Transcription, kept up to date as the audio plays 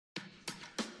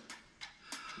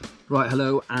Right,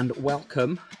 hello and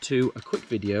welcome to a quick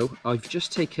video. I've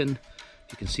just taken,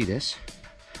 if you can see this,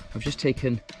 I've just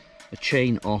taken a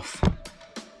chain off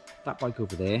that bike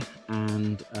over there,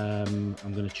 and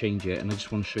I'm going to change it, and I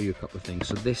just want to show you a couple of things.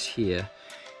 So this here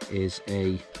is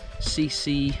a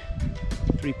CC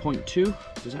 3.2,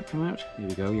 does that come out? Here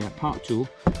we go, yeah, part tool,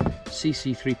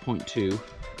 CC 3.2,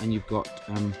 and you've got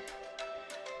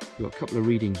a couple of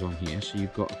readings on here. So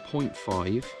you've got a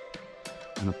 0.5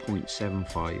 and a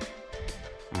 0.75,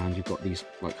 and you've got these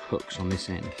like hooks on this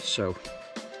end. So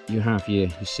you have here,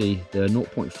 you see the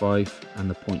 0.5 and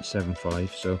the 0.75.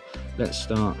 So let's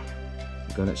start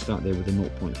there with the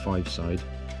 0.5 side.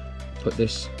 Put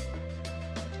this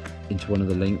into one of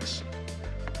the links,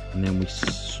 and then we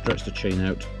stretch the chain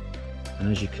out, and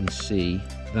as you can see,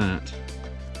 that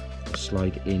will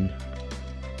slide in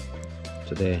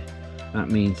to there. That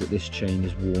means that this chain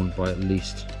is worn by at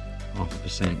least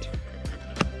 0.5%.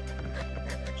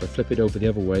 So flip it over the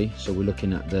other way, so we're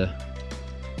looking at the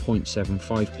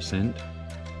 0.75%.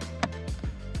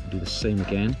 Do the same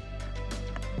again.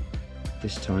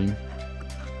 This time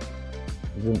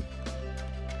it won't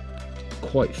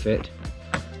quite fit.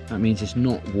 That means it's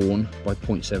not worn by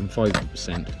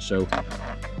 0.75%. So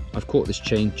I've caught this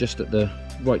chain just at the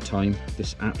right time.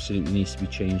 This absolutely needs to be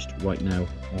changed right now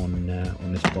on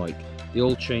this bike. The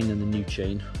old chain and the new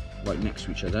chain right next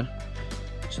to each other,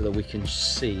 so that we can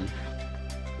see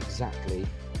exactly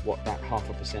what that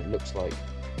 0.5% looks like.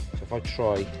 So if I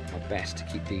try my best to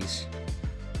keep these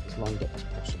as lined up as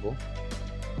possible.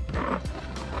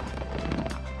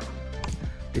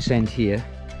 This end here,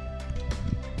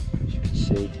 as you can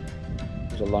see,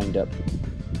 those are lined up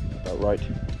about right.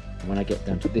 And when I get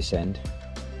down to this end,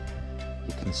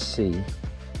 you can see,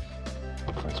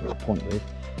 that's what I point with,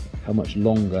 how much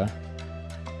longer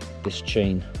this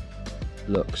chain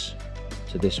looks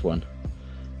to this one.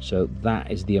 So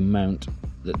that is the amount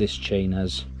that this chain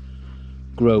has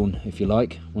grown, if you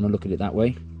like, when I look at it that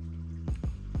way.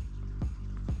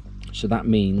 So that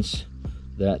means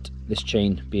that this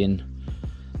chain being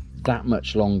that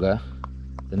much longer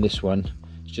than this one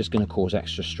is just going to cause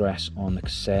extra stress on the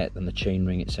cassette and the chain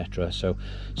ring, etc. So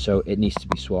it needs to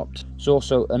be swapped. So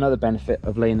also another benefit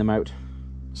of laying them out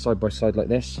side by side like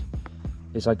this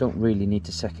is I don't really need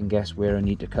to second guess where I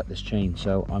need to cut this chain.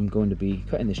 So I'm going to be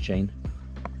cutting this chain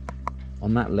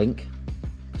on that link,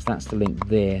 because that's the link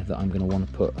there that I'm going to want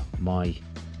to put my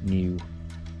new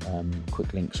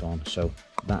quick links on. So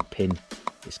that pin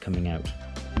is coming out.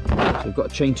 So we've got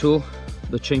a chain tool,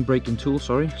 the chain breaking tool,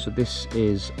 sorry. So this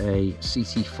is a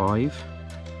CT5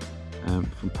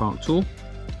 from Park Tool,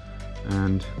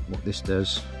 and what this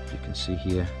does, you can see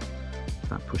here, if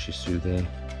that pushes through there,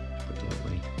 put it the right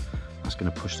way, that's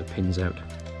going to push the pins out.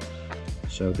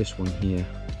 So this one here,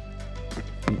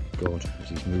 oh God, as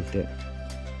he's moved it.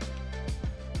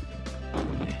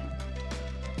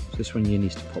 So this one here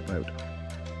needs to pop out.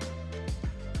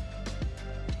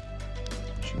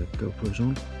 Make sure the GoPro's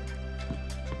on.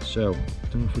 So, I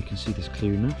don't know if we can see this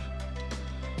clear enough.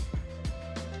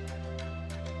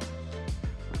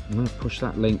 I'm going to push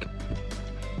that link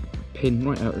pin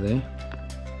right out of there.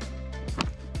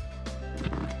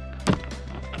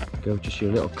 Go, just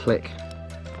your little click,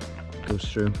 it goes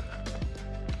through.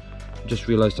 I just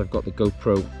realised I've got the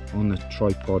GoPro on the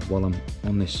tripod while I'm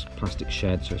on this plastic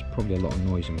shed, so it's probably a lot of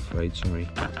noise, I'm afraid, sorry.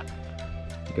 There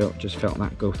you go, just felt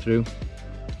that go through.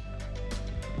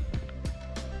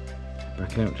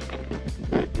 Back out.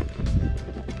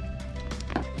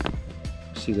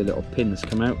 See the little pin that's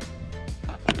come out.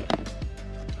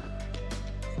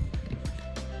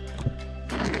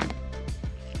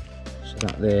 So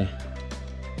that there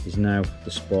is now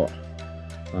the spot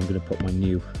where I'm going to put my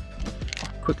new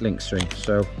quick link string.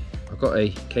 So I've got a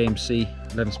KMC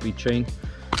 11-speed chain,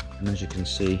 and as you can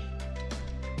see,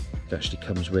 it actually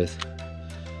comes with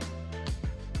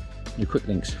new quick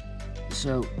links.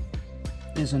 So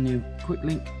there's a new quick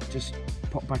link, just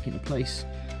pop back into place,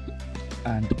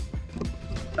 and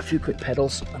a few quick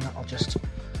pedals, and that'll just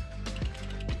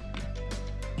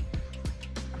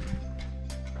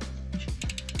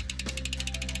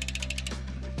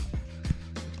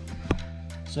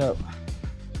so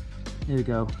there we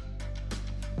go,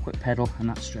 quick pedal, and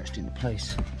that's stretched into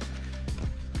place.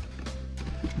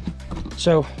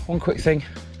 So one quick thing,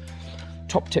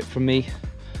 top tip from me,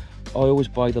 I always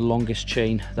buy the longest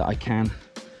chain that I can,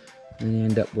 and then you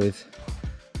end up with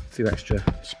a few extra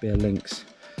spare links.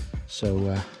 So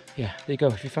yeah, there you go.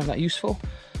 If you found that useful,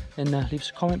 then leave us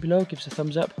a comment below, give us a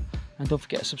thumbs up, and don't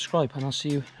forget to subscribe, and I'll see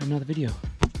you in another video.